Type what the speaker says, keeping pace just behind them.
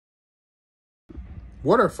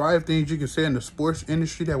What are 5 things you can say in the sports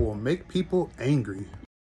industry that will make people angry?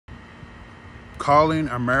 Calling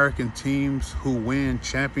American teams who win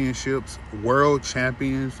championships world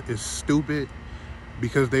champions is stupid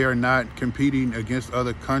because they are not competing against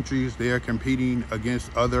other countries. They are competing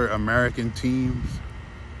against other American teams.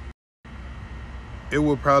 It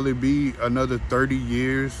will probably be another 30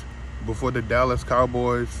 years before the Dallas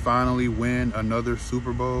Cowboys finally win another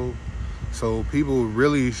Super Bowl. So people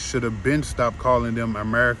really should have been stopped calling them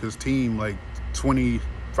America's team like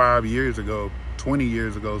 25 years ago, 20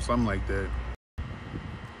 years ago, something like that.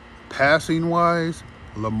 Passing wise,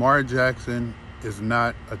 Lamar Jackson is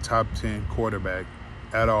not a top 10 quarterback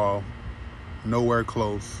at all. Nowhere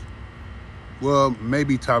close. Well,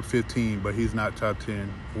 maybe top 15, but he's not top 10.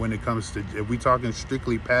 When it comes to, if we're talking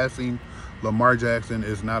strictly passing, Lamar Jackson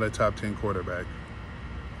is not a top 10 quarterback.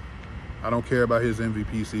 I don't care about his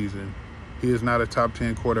MVP season. He is not a top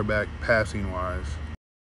 10 quarterback passing wise.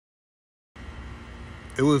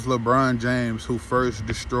 It was LeBron James who first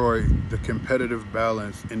destroyed the competitive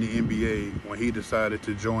balance in the NBA when he decided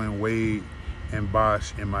to join Wade and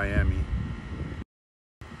Bosh in Miami.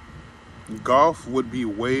 Golf would be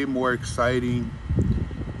way more exciting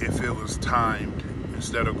if it was timed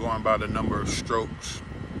instead of going by the number of strokes.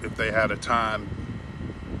 If they had a time,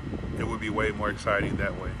 it would be way more exciting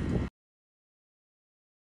that way.